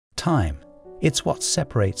Time. It's what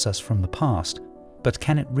separates us from the past, but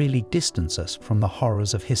can it really distance us from the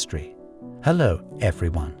horrors of history? Hello,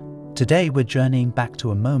 everyone. Today we're journeying back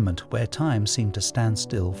to a moment where time seemed to stand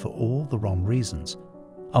still for all the wrong reasons.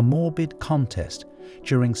 A morbid contest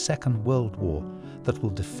during Second World War that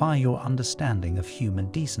will defy your understanding of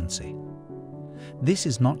human decency. This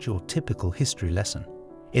is not your typical history lesson.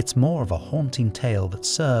 It's more of a haunting tale that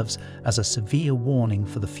serves as a severe warning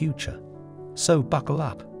for the future. So buckle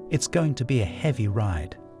up. It's going to be a heavy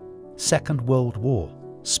ride. Second World War,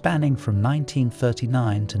 spanning from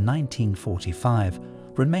 1939 to 1945,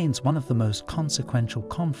 remains one of the most consequential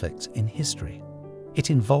conflicts in history. It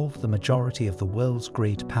involved the majority of the world's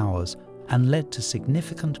great powers and led to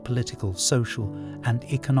significant political, social, and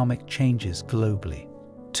economic changes globally.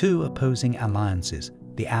 Two opposing alliances,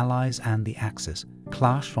 the Allies and the Axis,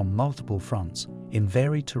 clashed on multiple fronts in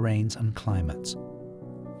varied terrains and climates.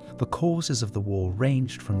 The causes of the war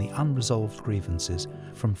ranged from the unresolved grievances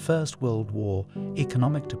from First World War,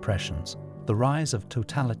 economic depressions, the rise of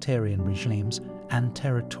totalitarian regimes, and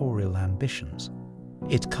territorial ambitions.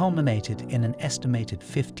 It culminated in an estimated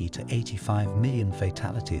 50 to 85 million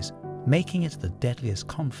fatalities, making it the deadliest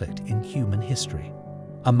conflict in human history.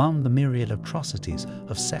 Among the myriad atrocities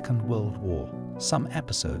of Second World War, some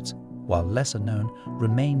episodes, while lesser known,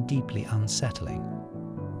 remain deeply unsettling.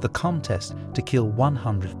 The contest to kill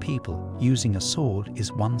 100 people using a sword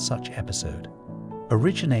is one such episode.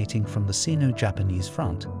 Originating from the Sino-Japanese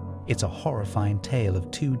front, it's a horrifying tale of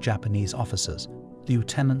two Japanese officers,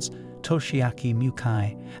 Lieutenants Toshiaki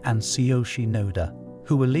Mukai and Tsuyoshi Noda,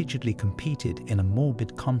 who allegedly competed in a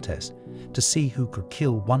morbid contest to see who could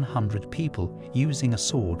kill 100 people using a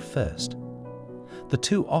sword first. The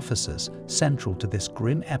two officers central to this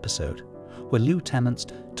grim episode were Lieutenants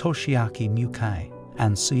Toshiaki Mukai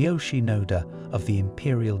and Tsuyoshi Noda of the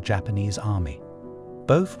Imperial Japanese Army.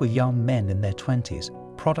 Both were young men in their 20s,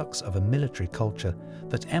 products of a military culture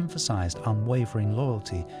that emphasized unwavering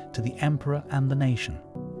loyalty to the emperor and the nation.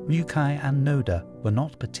 Mukai and Noda were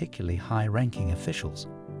not particularly high-ranking officials,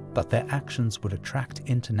 but their actions would attract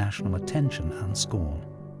international attention and scorn.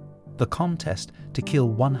 The contest to kill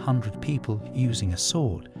 100 people using a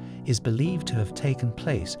sword is believed to have taken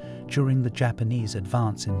place during the Japanese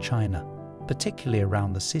advance in China, particularly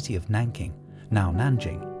around the city of Nanjing, now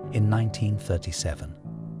Nanjing, in 1937.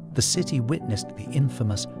 The city witnessed the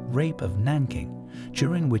infamous Rape of Nanking,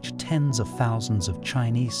 during which tens of thousands of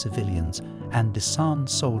Chinese civilians and disarmed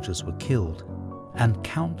soldiers were killed, and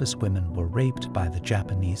countless women were raped by the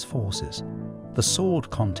Japanese forces. The sword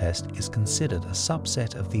contest is considered a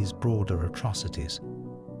subset of these broader atrocities.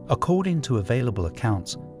 According to available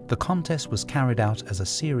accounts, the contest was carried out as a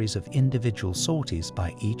series of individual sorties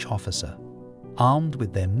by each officer. Armed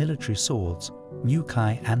with their military swords,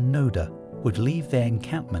 Mukai and Noda would leave their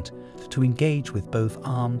encampment to engage with both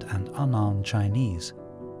armed and unarmed Chinese.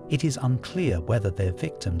 It is unclear whether their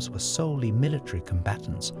victims were solely military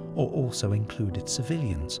combatants or also included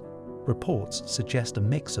civilians. Reports suggest a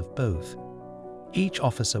mix of both. Each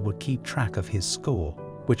officer would keep track of his score,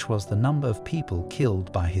 which was the number of people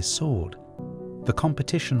killed by his sword. The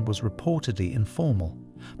competition was reportedly informal,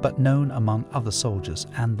 but known among other soldiers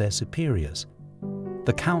and their superiors.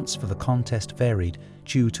 The counts for the contest varied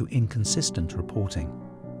due to inconsistent reporting.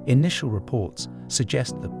 Initial reports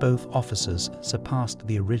suggest that both officers surpassed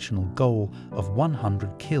the original goal of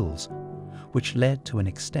 100 kills, which led to an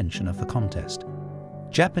extension of the contest.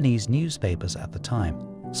 Japanese newspapers at the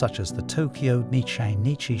time, such as the Tokyo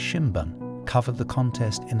Nichi Shimbun, covered the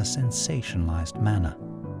contest in a sensationalized manner.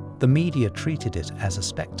 The media treated it as a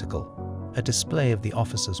spectacle, a display of the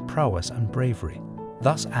officers' prowess and bravery,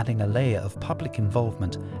 thus adding a layer of public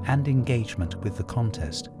involvement and engagement with the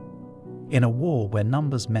contest. In a war where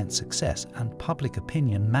numbers meant success and public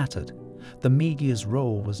opinion mattered, the media's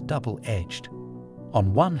role was double-edged.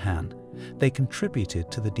 On one hand, they contributed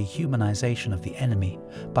to the dehumanization of the enemy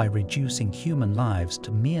by reducing human lives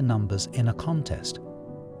to mere numbers in a contest.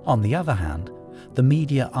 On the other hand, the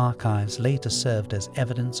media archives later served as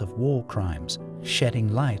evidence of war crimes, shedding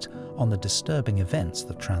light on the disturbing events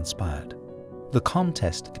that transpired. The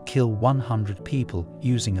contest to kill 100 people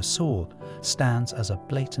using a sword stands as a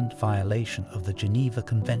blatant violation of the Geneva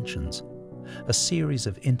Conventions, a series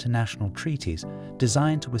of international treaties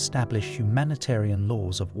designed to establish humanitarian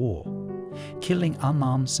laws of war. Killing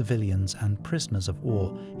unarmed civilians and prisoners of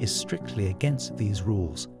war is strictly against these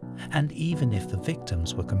rules, and even if the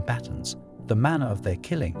victims were combatants, the manner of their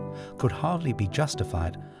killing could hardly be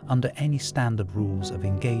justified under any standard rules of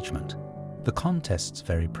engagement. The contest's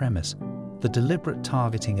very premise, the deliberate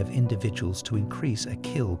targeting of individuals to increase a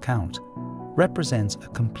kill count, represents a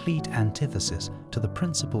complete antithesis to the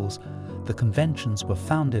principles the conventions were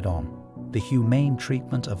founded on: the humane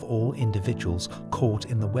treatment of all individuals caught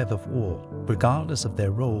in the web of war, regardless of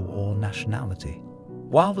their role or nationality.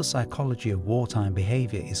 While the psychology of wartime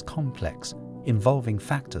behavior is complex, involving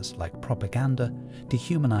factors like propaganda,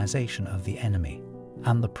 dehumanization of the enemy,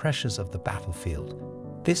 and the pressures of the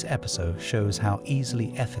battlefield, this episode shows how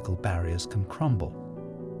easily ethical barriers can crumble.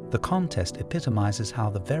 The contest epitomizes how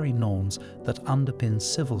the very norms that underpin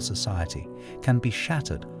civil society can be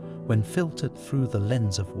shattered when filtered through the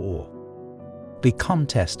lens of war. The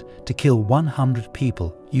contest to kill 100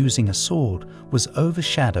 people using a sword was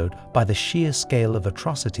overshadowed by the sheer scale of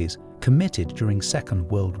atrocities committed during Second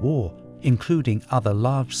World War, including other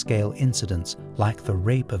large-scale incidents like the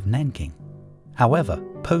rape of Nanjing. However,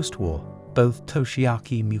 post-war, both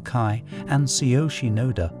Toshiaki Mukai and Tsuyoshi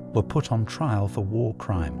Noda were put on trial for war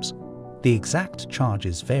crimes. The exact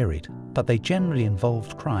charges varied, but they generally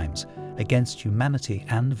involved crimes against humanity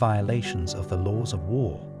and violations of the laws of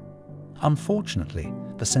war. Unfortunately,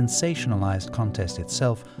 the sensationalized contest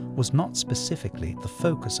itself was not specifically the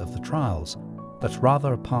focus of the trials, but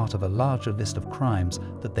rather a part of a larger list of crimes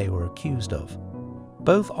that they were accused of.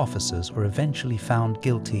 Both officers were eventually found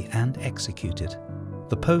guilty and executed.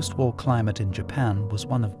 The post-war climate in Japan was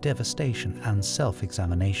one of devastation and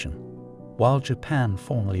self-examination. While Japan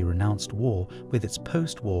formally renounced war with its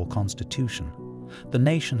post-war constitution, the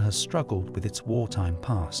nation has struggled with its wartime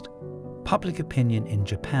past. Public opinion in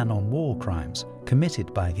Japan on war crimes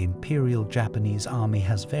committed by the Imperial Japanese Army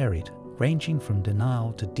has varied, ranging from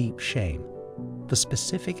denial to deep shame. The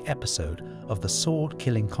specific episode of the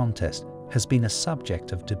sword-killing contest has been a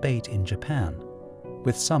subject of debate in Japan,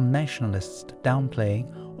 with some nationalists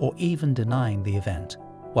downplaying or even denying the event,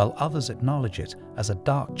 while others acknowledge it as a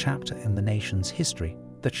dark chapter in the nation's history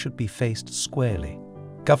that should be faced squarely.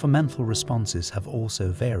 Governmental responses have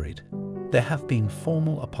also varied. There have been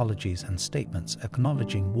formal apologies and statements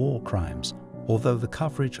acknowledging war crimes, although the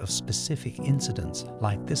coverage of specific incidents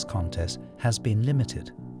like this contest has been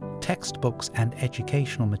limited. Textbooks and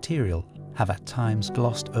educational material have at times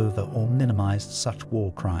glossed over or minimized such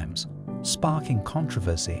war crimes, sparking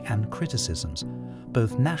controversy and criticisms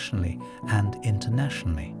both nationally and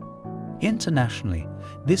internationally. Internationally,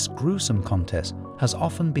 this gruesome contest has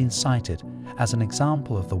often been cited as an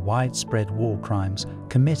example of the widespread war crimes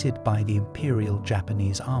committed by the Imperial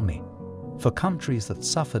Japanese Army. For countries that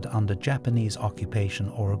suffered under Japanese occupation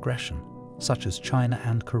or aggression, such as China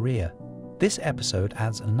and Korea, this episode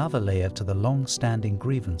adds another layer to the long-standing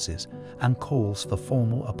grievances and calls for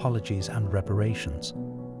formal apologies and reparations.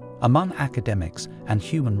 Among academics and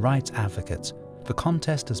human rights advocates, the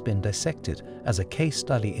contest has been dissected as a case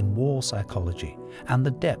study in war psychology and the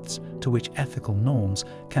depths to which ethical norms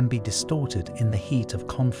can be distorted in the heat of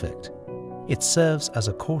conflict. It serves as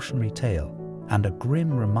a cautionary tale and a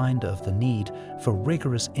grim reminder of the need for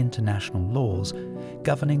rigorous international laws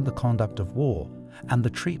governing the conduct of war and the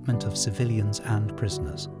treatment of civilians and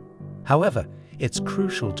prisoners. However, it's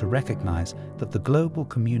crucial to recognize that the global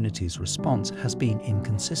community's response has been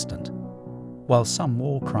inconsistent. While some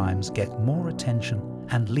war crimes get more attention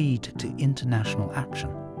and lead to international action,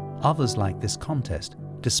 others like this contest,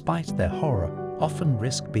 despite their horror, often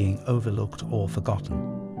risk being overlooked or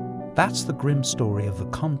forgotten. That's the grim story of the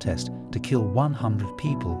contest to kill 100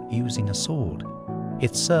 people using a sword.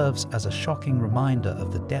 It serves as a shocking reminder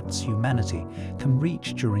of the depths humanity can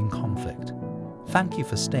reach during conflict. Thank you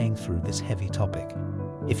for staying through this heavy topic.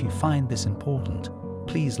 If you find this important,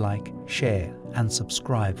 please like, share, and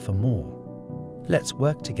subscribe for more. Let's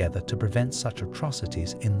work together to prevent such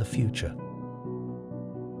atrocities in the future.